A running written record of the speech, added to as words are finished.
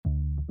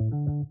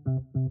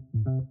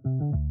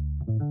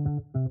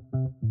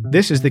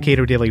This is the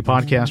Cato Daily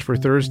Podcast for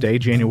Thursday,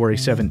 January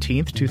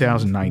 17th,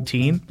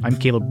 2019. I'm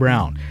Caleb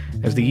Brown.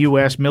 As the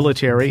U.S.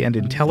 military and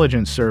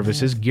intelligence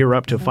services gear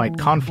up to fight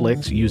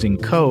conflicts using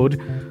code,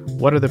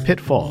 what are the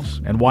pitfalls,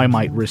 and why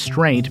might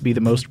restraint be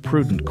the most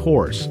prudent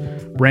course?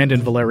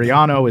 Brandon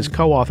Valeriano is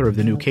co-author of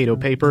the new Cato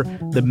paper,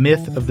 The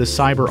Myth of the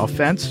Cyber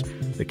Offense,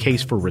 The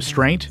Case for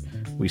Restraint.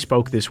 We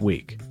spoke this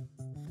week.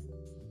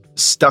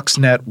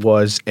 Stuxnet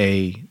was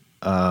a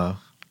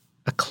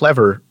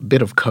clever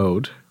bit of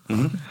code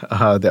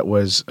that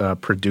was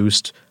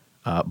produced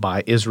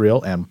by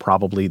Israel and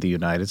probably the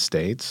United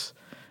States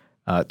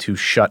to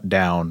shut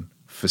down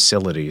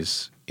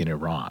facilities in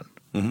Iran.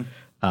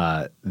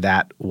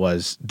 That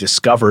was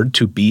discovered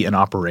to be an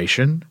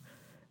operation,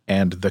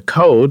 and the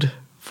code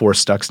for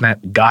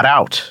Stuxnet got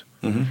out.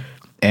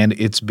 And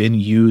it's been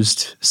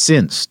used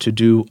since to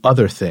do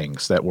other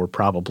things that were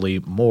probably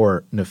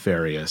more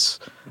nefarious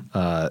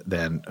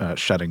than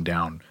shutting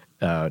down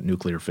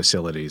nuclear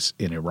facilities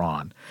in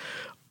Iran.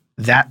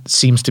 That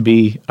seems to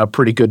be a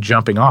pretty good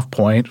jumping off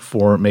point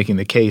for making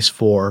the case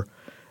for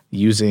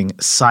using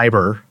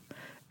cyber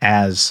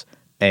as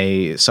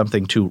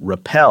something to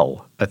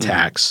repel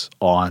attacks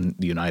on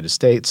the United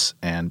States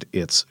and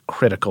its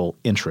critical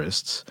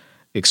interests.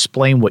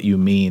 Explain what you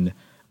mean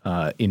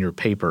in your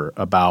paper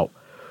about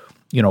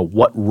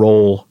what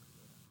role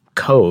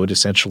code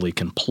essentially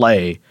can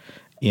play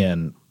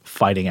in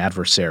fighting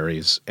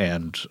adversaries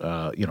and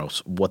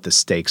what the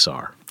stakes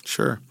are.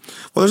 Sure.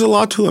 Well, there's a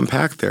lot to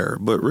unpack there,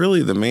 but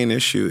really the main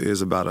issue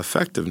is about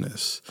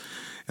effectiveness.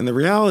 And the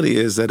reality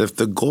is that if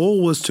the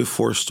goal was to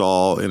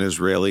forestall an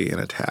Israeli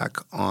attack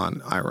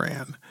on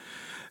Iran,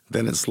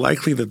 then it's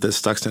likely that this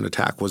Stuxnet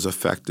attack was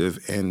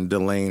effective in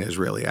delaying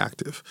Israeli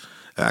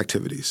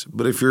activities.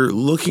 But if you're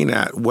looking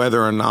at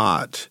whether or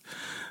not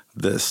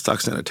the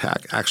Stuxnet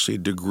attack actually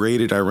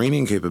degraded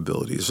Iranian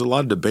capabilities, there's a lot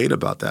of debate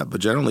about that, but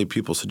generally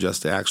people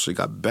suggest they actually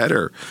got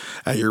better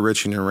at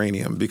enriching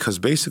uranium because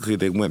basically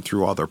they went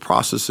through all their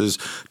processes,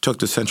 took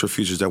the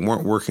centrifuges that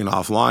weren't working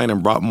offline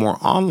and brought more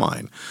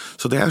online.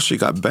 So they actually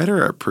got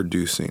better at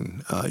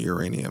producing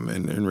uranium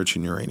and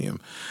enriching uranium.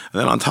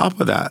 And then on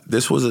top of that,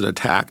 this was an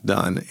attack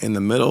done in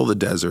the middle of the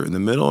desert, in the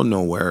middle of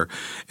nowhere,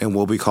 in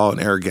what we call an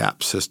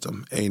air-gapped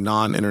system, a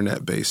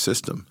non-internet-based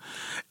system.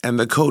 And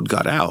the code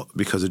got out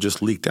because it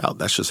just leaked out.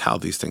 That's just how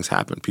these things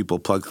happen. People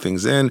plug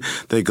things in,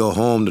 they go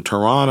home to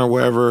Tehran or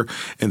wherever,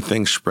 and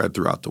things spread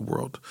throughout the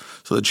world.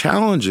 So the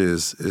challenge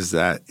is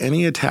that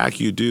any attack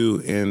you do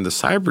in the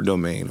cyber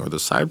domain or the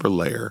cyber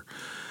layer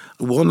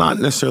will not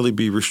necessarily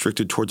be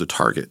restricted towards a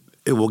target.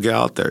 It will get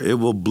out there. It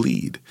will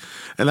bleed.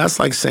 And that's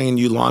like saying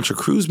you launch a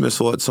cruise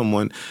missile at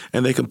someone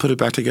and they can put it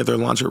back together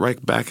and launch it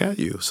right back at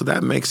you. So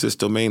that makes this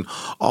domain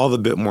all the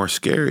bit more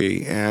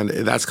scary. And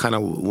that's kind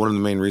of one of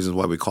the main reasons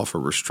why we call for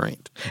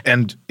restraint.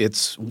 And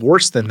it's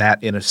worse than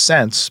that in a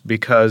sense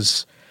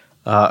because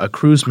a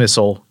cruise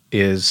missile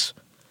is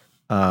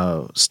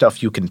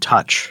stuff you can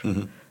touch.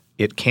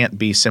 It can't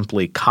be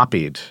simply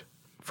copied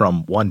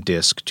from one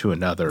disk to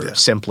another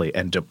simply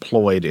and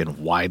deployed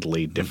in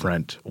widely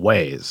different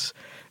ways.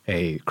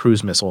 A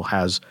cruise missile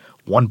has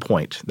one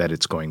point that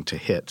it's going to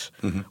hit,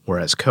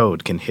 whereas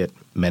code can hit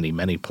many,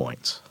 many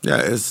points.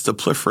 Yeah, it's the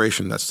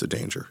proliferation that's the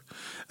danger.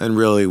 And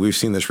really, we've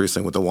seen this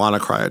recently with the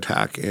WannaCry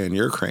attack in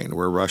Ukraine,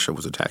 where Russia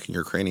was attacking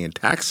Ukrainian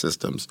tax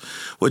systems,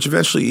 which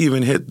eventually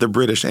even hit the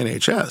British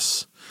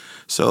NHS.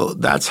 So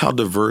that's how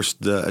diverse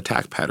the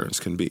attack patterns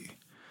can be.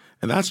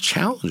 And that's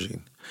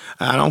challenging.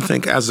 I don't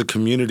think as a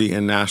community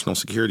in national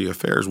security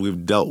affairs,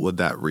 we've dealt with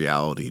that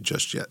reality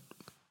just yet.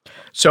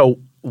 So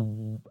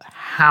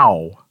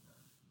how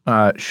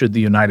should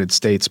the United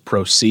States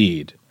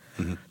proceed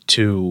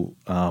to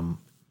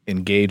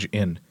engage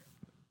in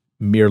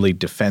merely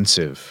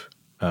defensive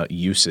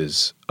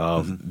uses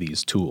of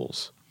these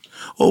tools?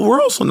 Well,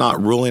 we're also not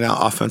ruling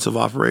out offensive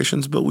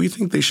operations, but we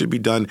think they should be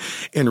done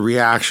in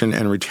reaction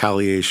and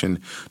retaliation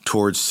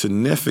towards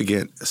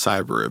significant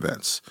cyber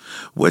events,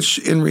 which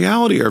in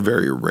reality are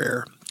very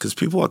rare. Because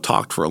people have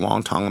talked for a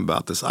long time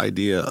about this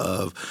idea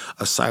of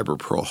a cyber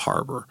Pearl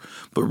Harbor.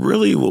 But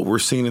really what we're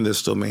seeing in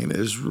this domain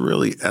is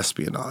really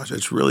espionage.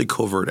 It's really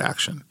covert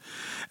action.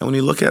 And when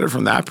you look at it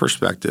from that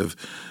perspective,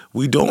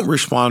 we don't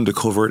respond to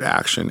covert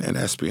action and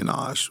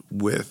espionage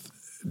with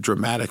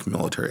dramatic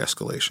military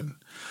escalation.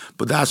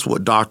 But that's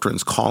what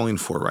doctrine's calling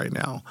for right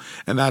now.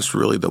 And that's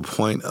really the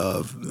point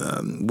of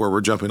where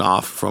we're jumping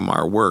off from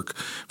our work,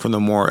 from the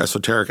more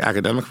esoteric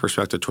academic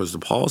perspective towards the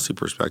policy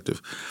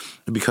perspective,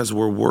 because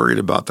we're worried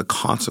about the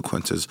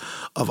consequences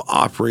of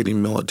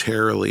operating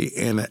militarily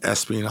in an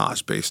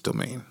espionage-based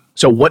domain.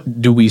 So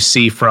what do we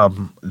see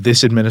from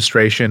this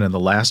administration and the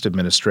last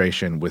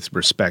administration with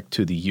respect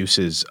to the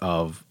uses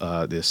of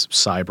this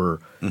cyber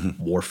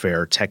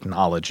warfare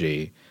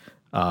technology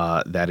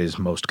that is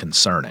most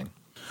concerning?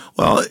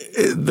 Well,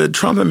 the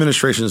Trump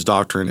administration's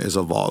doctrine is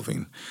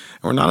evolving.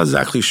 We're not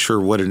exactly sure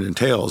what it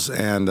entails.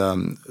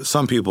 And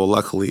some people,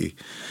 luckily,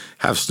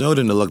 have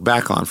Snowden to look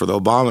back on for the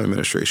Obama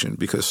administration,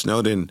 because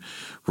Snowden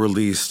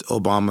released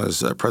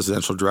Obama's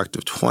Presidential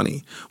Directive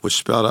 20, which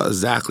spelled out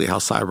exactly how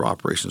cyber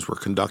operations were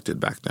conducted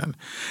back then.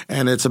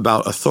 And it's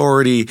about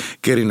authority,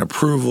 getting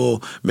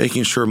approval,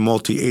 making sure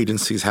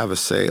multi-agencies have a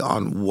say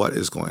on what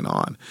is going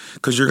on.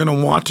 Because you're going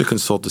to want to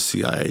consult the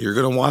CIA. You're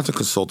going to want to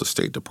consult the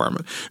State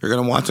Department. You're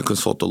going to want to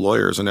consult the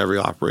lawyers in every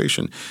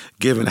operation,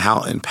 given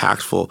how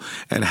impactful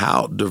and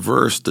how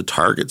diverse the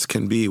targets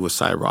can be with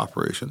cyber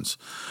operations.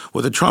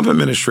 With the Trump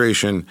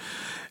administration,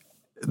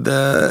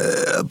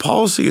 the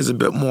policy is a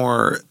bit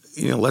more,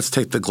 let's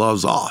take the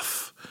gloves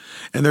off.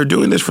 And they're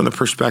doing this from the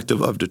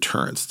perspective of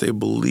deterrence. They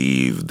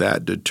believe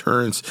that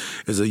deterrence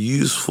is a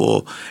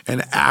useful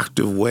and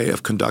active way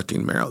of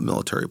conducting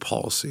military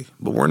policy.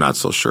 But we're not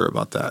so sure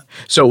about that.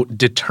 So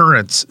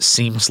deterrence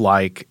seems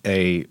like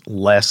a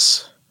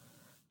less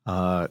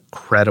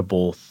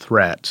credible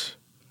threat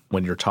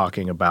when you're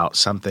talking about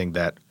something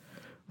that,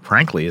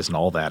 frankly, isn't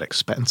all that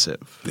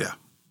expensive. Yeah.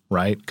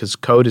 Right? Because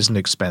code isn't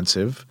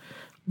expensive.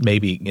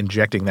 Maybe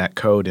injecting that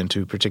code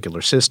into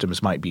particular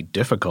systems might be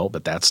difficult,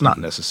 but that's not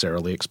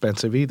necessarily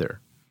expensive either.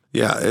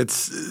 Yeah,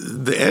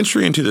 the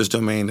entry into this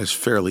domain is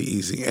fairly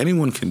easy.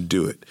 Anyone can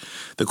do it.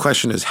 The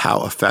question is,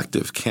 how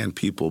effective can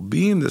people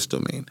be in this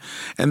domain?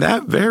 And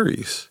that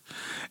varies.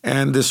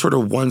 And this sort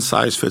of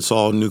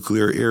one-size-fits-all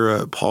nuclear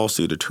era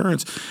policy of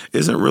deterrence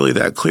isn't really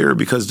that clear,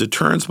 because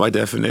deterrence by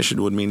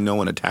definition would mean no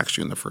one attacks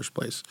you in the first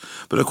place.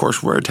 But of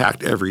course, we're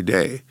attacked every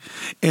day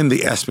in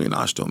the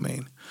espionage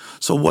domain.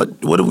 So what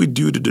do we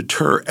do to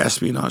deter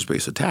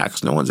espionage-based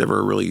attacks? No one's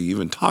ever really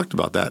even talked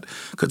about that,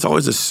 because it's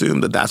always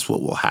assumed that that's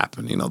what will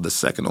happen, the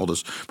second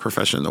oldest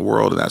profession in the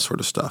world and that sort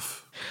of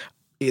stuff.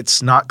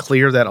 It's not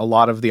clear that a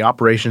lot of the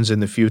operations in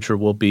the future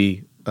will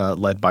be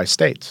led by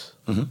states.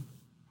 Mm-hmm.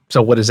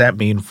 So what does that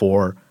mean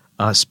for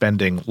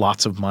spending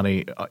lots of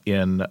money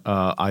in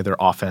either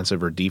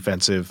offensive or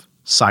defensive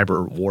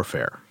cyber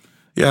warfare?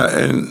 Yeah,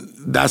 and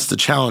that's the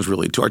challenge,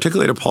 really, to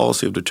articulate a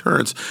policy of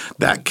deterrence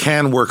that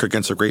can work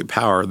against a great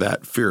power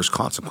that fears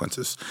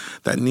consequences,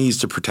 that needs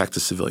to protect the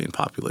civilian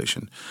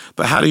population.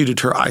 But how do you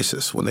deter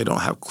ISIS when they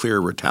don't have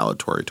clear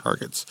retaliatory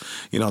targets?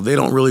 They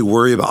don't really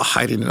worry about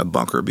hiding in a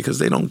bunker because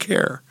they don't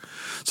care.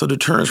 So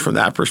deterrence from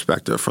that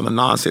perspective, from the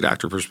non-state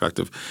actor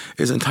perspective,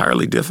 is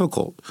entirely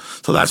difficult.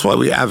 So that's why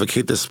we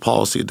advocate this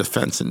policy of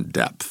defense in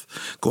depth,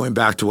 going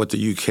back to what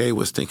the UK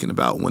was thinking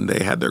about when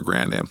they had their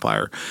grand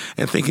empire,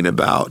 and thinking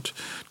about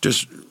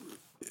just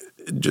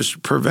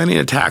preventing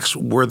attacks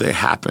where they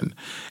happen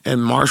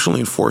and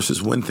marshaling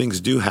forces when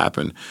things do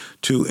happen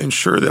to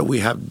ensure that we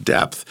have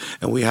depth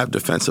and we have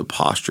defensive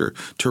posture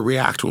to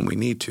react when we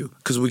need to,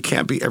 because we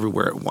can't be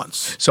everywhere at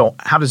once. So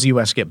how does the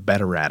U.S. get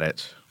better at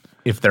it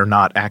if they're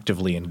not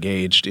actively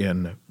engaged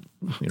in,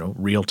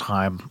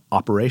 real-time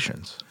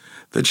operations?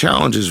 The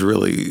challenge is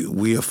really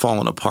we have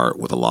fallen apart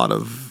with a lot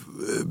of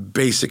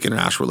basic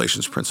international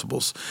relations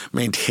principles,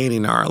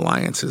 maintaining our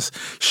alliances,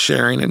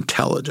 sharing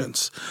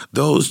intelligence.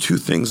 Those two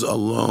things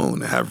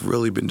alone have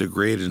really been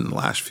degraded in the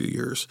last few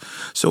years.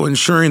 So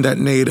ensuring that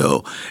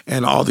NATO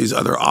and all these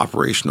other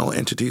operational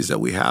entities that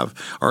we have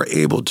are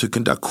able to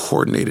conduct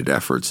coordinated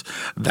efforts,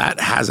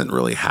 that hasn't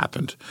really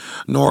happened.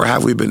 Nor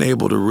have we been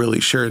able to really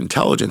share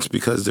intelligence,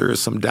 because there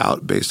is some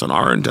doubt based on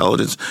our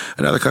intelligence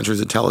and other countries'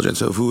 intelligence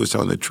of who is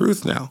telling the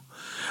truth now.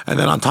 And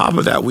then on top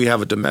of that, we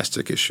have a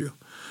domestic issue.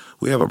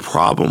 We have a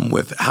problem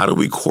with how do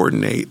we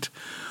coordinate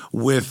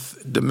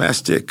with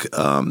domestic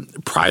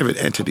private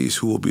entities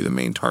who will be the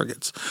main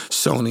targets,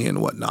 Sony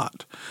and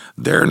whatnot.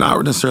 They're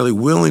not necessarily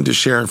willing to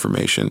share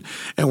information,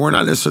 and we're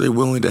not necessarily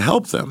willing to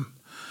help them.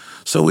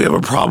 So we have a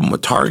problem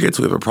with targets,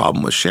 we have a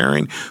problem with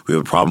sharing, we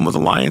have a problem with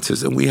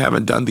alliances, and we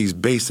haven't done these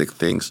basic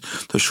things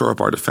to shore up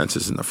our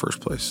defenses in the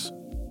first place.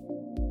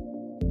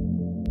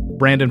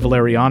 Brandon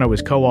Valeriano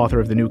is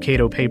co-author of the new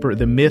Cato paper,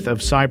 The Myth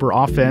of Cyber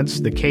Offense,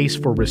 The Case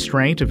for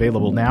Restraint,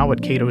 available now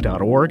at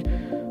cato.org.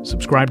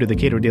 Subscribe to the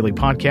Cato Daily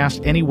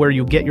Podcast anywhere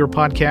you get your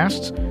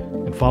podcasts,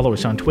 and follow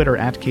us on Twitter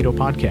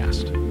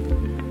 @CatoPodcast.